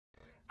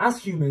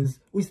As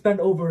humans, we spend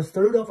over a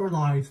third of our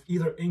lives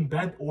either in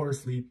bed or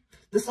asleep.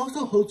 This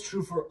also holds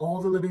true for all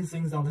the living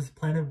things on this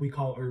planet we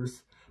call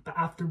Earth. But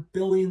after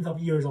billions of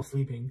years of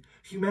sleeping,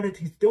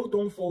 humanity still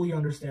don't fully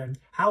understand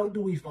how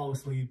do we fall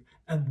asleep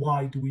and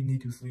why do we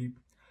need to sleep.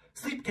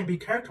 Sleep can be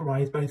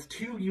characterized by its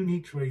two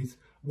unique traits.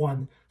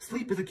 1.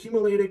 Sleep is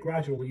accumulated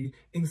gradually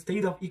in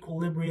state of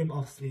equilibrium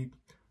of sleep.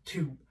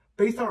 2.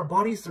 Based on our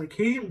body's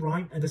circadian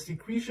rhythm and the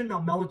secretion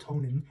of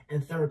melatonin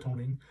and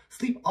serotonin,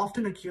 sleep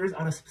often occurs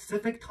at a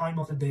specific time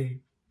of the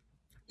day.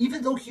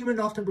 Even though humans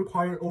often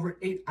require over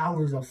 8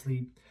 hours of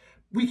sleep,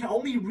 we can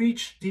only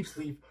reach deep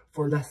sleep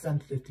for less than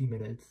 50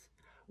 minutes.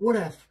 What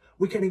if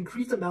we can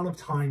increase the amount of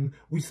time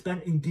we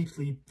spend in deep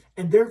sleep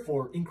and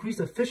therefore increase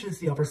the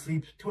efficiency of our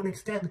sleep to an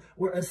extent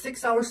where a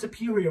 6-hour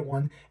superior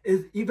one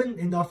is even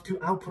enough to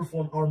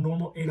outperform our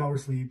normal 8-hour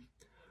sleep?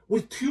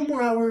 With 2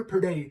 more hours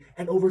per day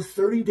and over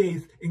 30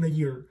 days in a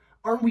year,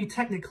 aren't we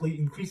technically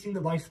increasing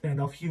the lifespan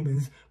of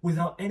humans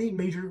without any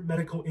major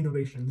medical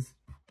innovations?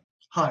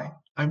 Hi,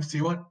 I'm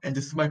Siwan, and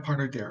this is my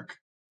partner Derek.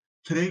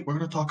 Today, we're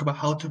going to talk about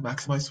how to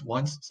maximize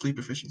one's sleep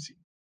efficiency.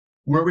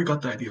 Where we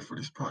got the idea for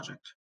this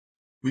project.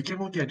 We came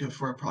up with the idea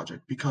for a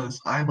project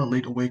because I'm a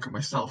late awaker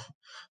myself,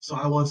 so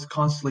I was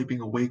constantly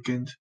being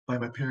awakened by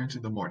my parents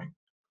in the morning.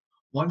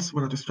 Once,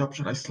 without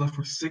disruption, I slept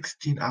for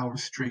 16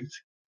 hours straight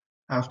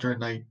after a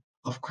night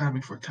of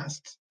cramming for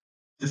tests.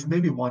 This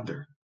made me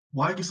wonder,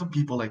 why do some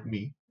people like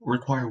me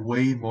require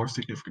way more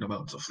significant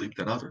amounts of sleep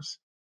than others?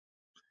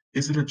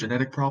 Is it a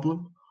genetic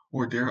problem,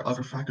 or there are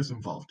other factors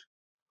involved?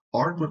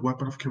 Armed with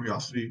weapon of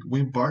curiosity, we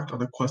embarked on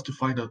the quest to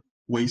find out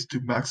ways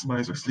to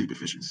maximize our sleep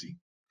efficiency.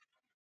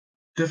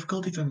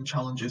 Difficulties and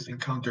challenges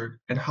encountered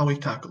and how we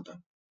tackled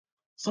them.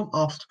 Some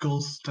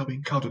obstacles that we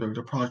encountered during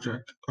the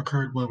project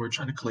occurred when we were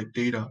trying to collect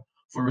data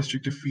for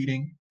restrictive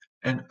feeding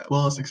and as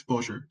well as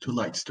exposure to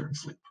lights during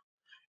sleep.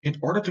 In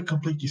order to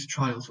complete these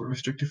trials for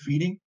restrictive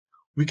feeding,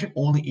 we can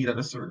only eat at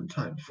a certain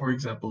time, for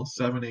example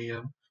 7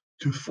 a.m.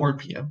 to 4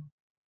 p.m.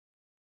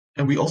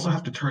 And we also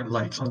have to turn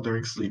lights on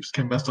during sleeps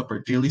can mess up our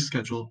daily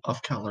schedule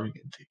of calorie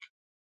intake.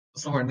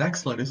 So our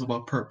next slide is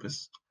about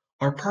purpose.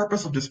 Our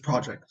purpose of this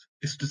project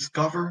is to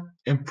discover,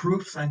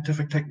 improve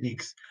scientific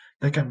techniques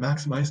that can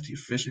maximize the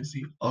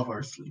efficiency of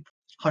our sleep.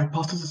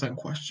 Hypotheses and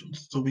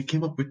questions. So we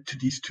came up with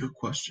these two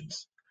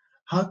questions.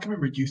 How can we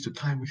reduce the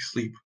time we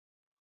sleep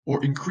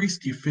or increase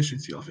the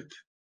efficiency of it?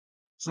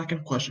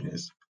 Second question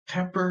is,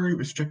 temporary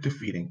restrictive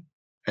feeding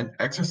and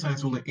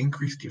exercise will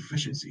increase the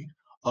efficiency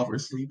of our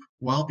sleep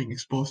while being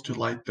exposed to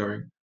light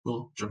during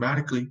will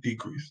dramatically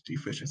decrease the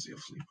efficiency of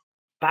sleep.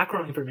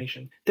 Background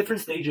information,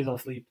 different stages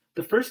of sleep.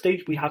 The first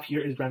stage we have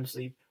here is REM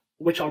sleep,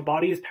 which our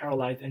body is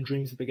paralyzed and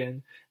dreams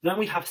begin. Then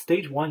we have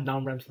stage 1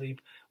 non-REM sleep,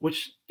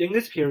 which in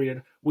this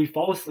period we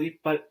fall asleep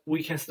but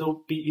we can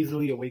still be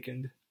easily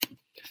awakened.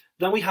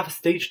 Then we have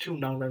stage 2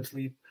 non-REM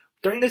sleep.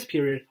 During this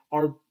period,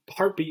 our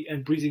heartbeat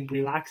and breathing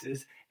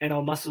relaxes and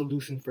our muscle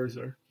loosen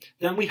further.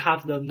 Then we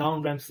have the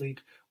non-REM sleep,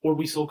 or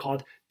we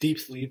so-called deep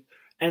sleep.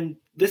 And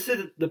this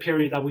is the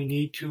period that we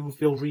need to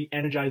feel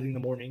re-energized in the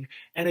morning,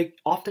 and it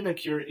often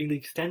occurs in the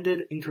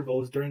extended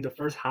intervals during the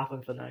first half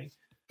of the night.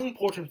 One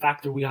important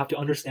factor we have to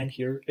understand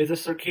here is the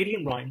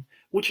circadian rhythm,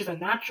 which is a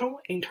natural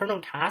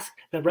internal task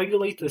that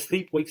regulates the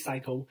sleep-wake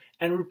cycle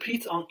and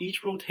repeats on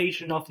each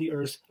rotation of the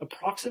Earth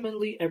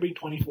approximately every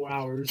 24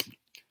 hours.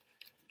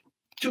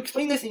 To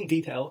explain this in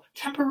detail,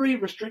 temporary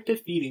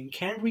restricted feeding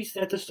can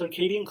reset the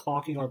circadian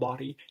clock in our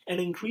body and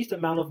increase the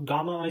amount of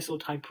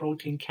gamma-isotype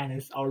protein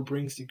kinase our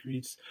brain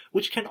secretes,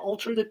 which can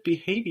alter the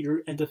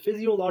behavior and the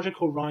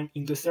physiological rhythm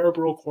in the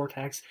cerebral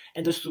cortex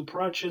and the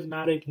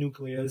suprachiasmatic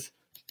nucleus.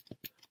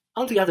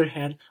 On the other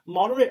hand,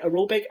 moderate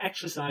aerobic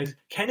exercise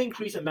can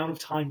increase the amount of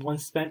time one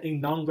spent in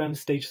non-REM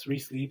stage 3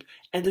 sleep,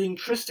 and the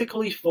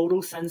intrinsically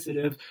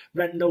photosensitive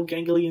retinal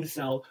ganglion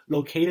cell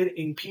located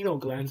in pineal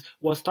glands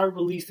will start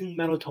releasing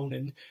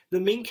melatonin, the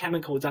main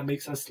chemical that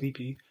makes us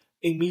sleepy,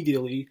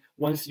 immediately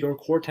once your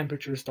core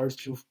temperature starts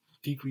to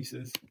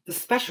decreases. The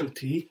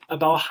specialty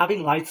about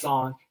having lights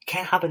on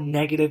can have a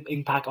negative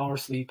impact on our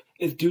sleep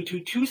is due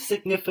to two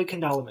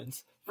significant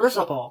elements. First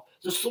of all,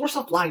 the source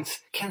of lights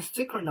can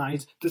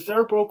synchronize the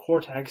cerebral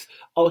cortex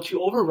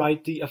to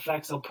override the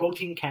effects of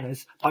protein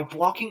kinase by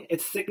blocking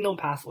its signal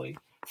pathway.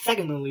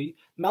 Secondly,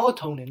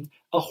 melatonin,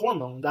 a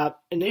hormone that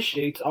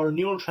initiates our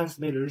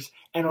neurotransmitters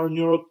and our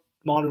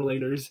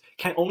neuromodulators,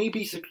 can only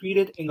be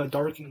secreted in a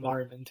dark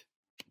environment.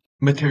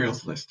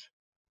 Materials list.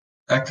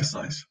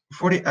 Exercise.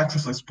 For the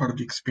exercise part of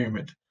the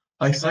experiment,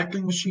 a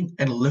cycling machine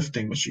and a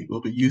lifting machine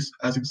will be used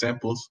as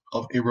examples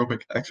of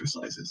aerobic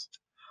exercises.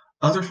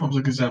 Other forms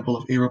of example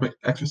of aerobic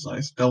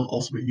exercise that will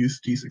also be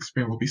used in these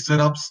experiments will be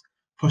sit-ups,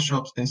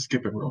 push-ups, and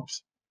skipping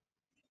ropes.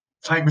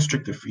 Time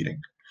restricted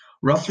feeding.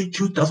 Roughly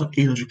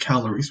 2,800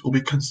 calories will be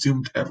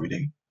consumed every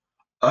day.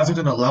 Other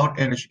than allowed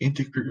energy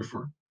intake period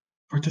for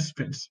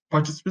participants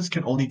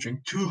can only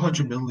drink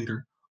 200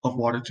 milliliter of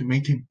water to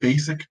maintain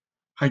basic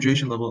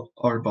hydration level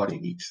our body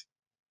needs.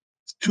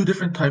 Two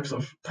different types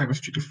of time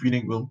restricted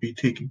feeding will be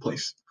taking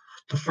place.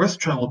 The first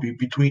trial will be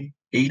between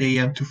 8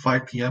 a.m. to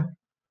 5 p.m.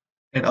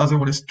 and the other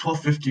one is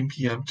 12:15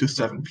 p.m. to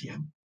 7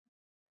 p.m.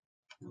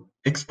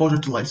 Exposure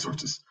to light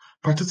sources.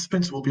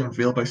 Participants will be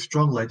unveiled by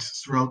strong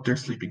lights throughout their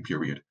sleeping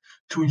period.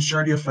 To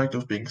ensure the effect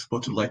of being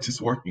exposed to lights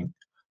is working,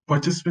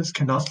 participants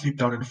cannot sleep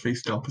down in a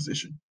face-down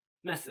position.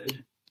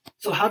 Method.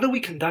 So how do we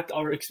conduct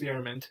our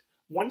experiment?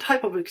 One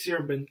type of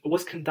experiment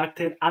was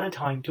conducted at a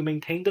time to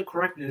maintain the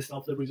correctness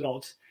of the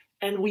results.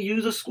 And we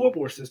use a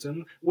scoreboard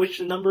system, which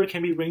the number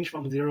can be ranged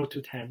from 0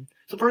 to 10.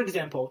 So for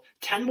example,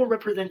 10 will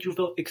represent you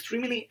feel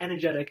extremely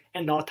energetic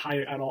and not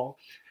tired at all.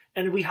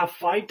 And we have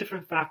 5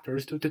 different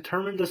factors to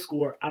determine the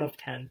score out of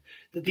 10.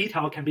 The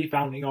detail can be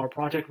found in our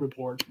project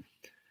report.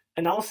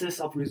 Analysis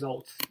of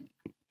results.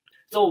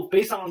 So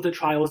based on the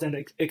trials and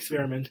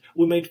experiment,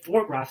 we made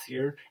 4 graphs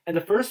here, and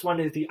the first one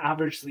is the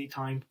average sleep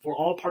time for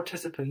all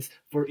participants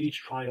for each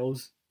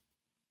trials.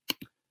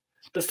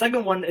 The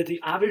second one is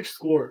the average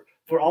score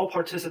for all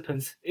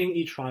participants in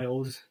each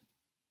trials.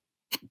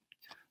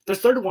 The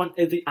third one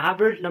is the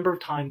average number of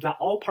times that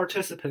all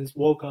participants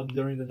woke up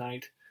during the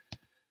night.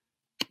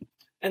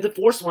 And the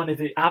fourth one is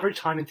the average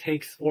time it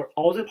takes for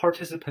all the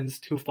participants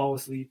to fall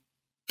asleep.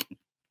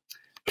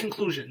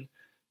 Conclusion.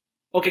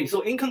 Okay,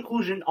 so in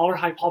conclusion, our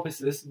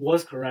hypothesis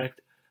was correct.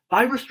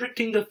 By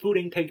restricting the food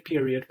intake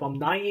period from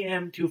 9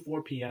 a.m. to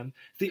 4 p.m.,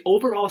 the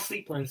overall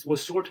sleep length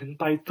was shortened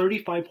by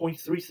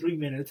 35.33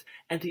 minutes,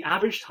 and the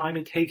average time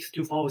it takes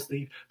to fall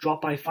asleep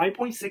dropped by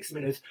 5.6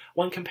 minutes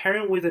when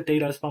comparing with the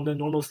data from the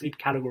normal sleep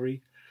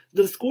category.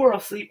 The score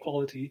of sleep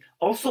quality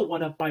also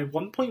went up by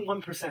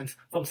 1.1%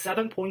 from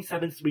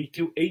 7.73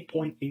 to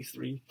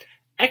 8.83.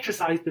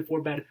 Exercise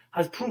before bed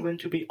has proven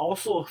to be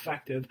also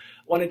effective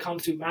when it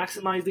comes to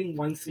maximizing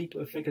one's sleep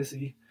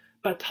efficacy.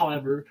 But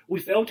however, we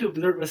failed to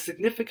observe a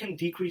significant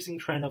decreasing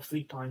trend of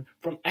sleep time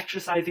from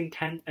exercising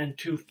 10 and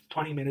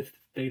 20 minutes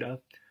data.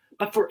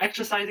 But for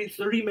exercising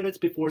 30 minutes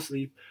before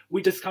sleep,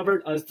 we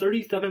discovered a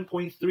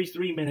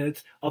 37.33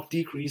 minutes of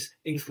decrease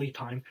in sleep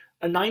time,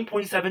 a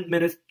 9.7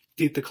 minutes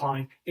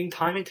decline in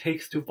time it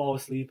takes to fall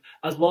asleep,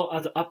 as well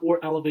as an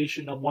upward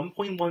elevation of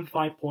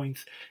 1.15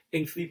 points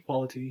in sleep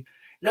quality.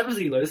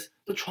 Nevertheless,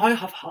 the trial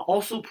have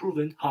also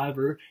proven,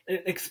 however, an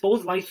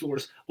exposed light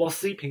source while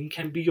sleeping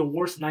can be your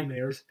worst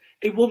nightmares.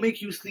 It will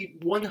make you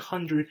sleep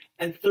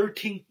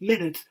 113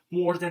 minutes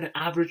more than an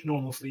average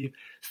normal sleep,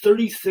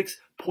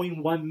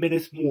 36.1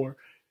 minutes more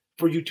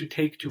for you to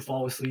take to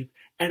fall asleep,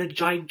 and a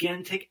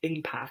gigantic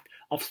impact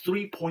of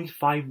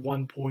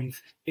 3.51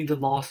 points in the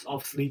loss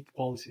of sleep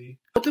quality.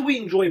 What did we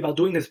enjoy about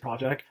doing this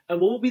project,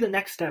 and what will be the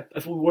next step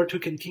if we were to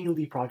continue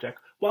the project?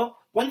 Well,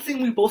 one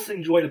thing we both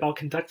enjoyed about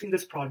conducting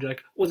this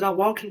project was that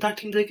while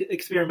conducting the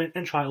experiment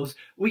and trials,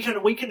 we can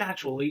awaken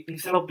naturally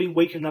instead of being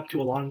waken up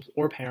to alarms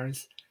or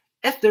parents.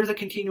 If there's a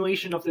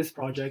continuation of this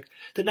project,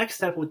 the next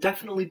step would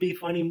definitely be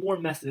finding more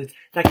methods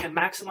that can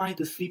maximize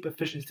the sleep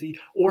efficiency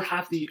or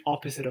have the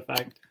opposite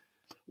effect.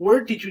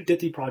 Where did you did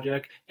the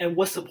project, and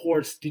what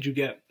supports did you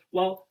get?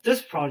 Well,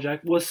 this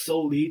project was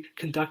solely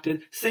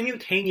conducted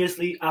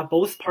simultaneously at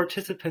both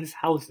participants'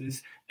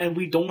 houses, and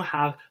we don't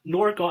have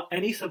nor got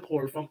any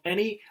support from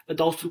any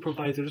adult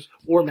supervisors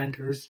or mentors.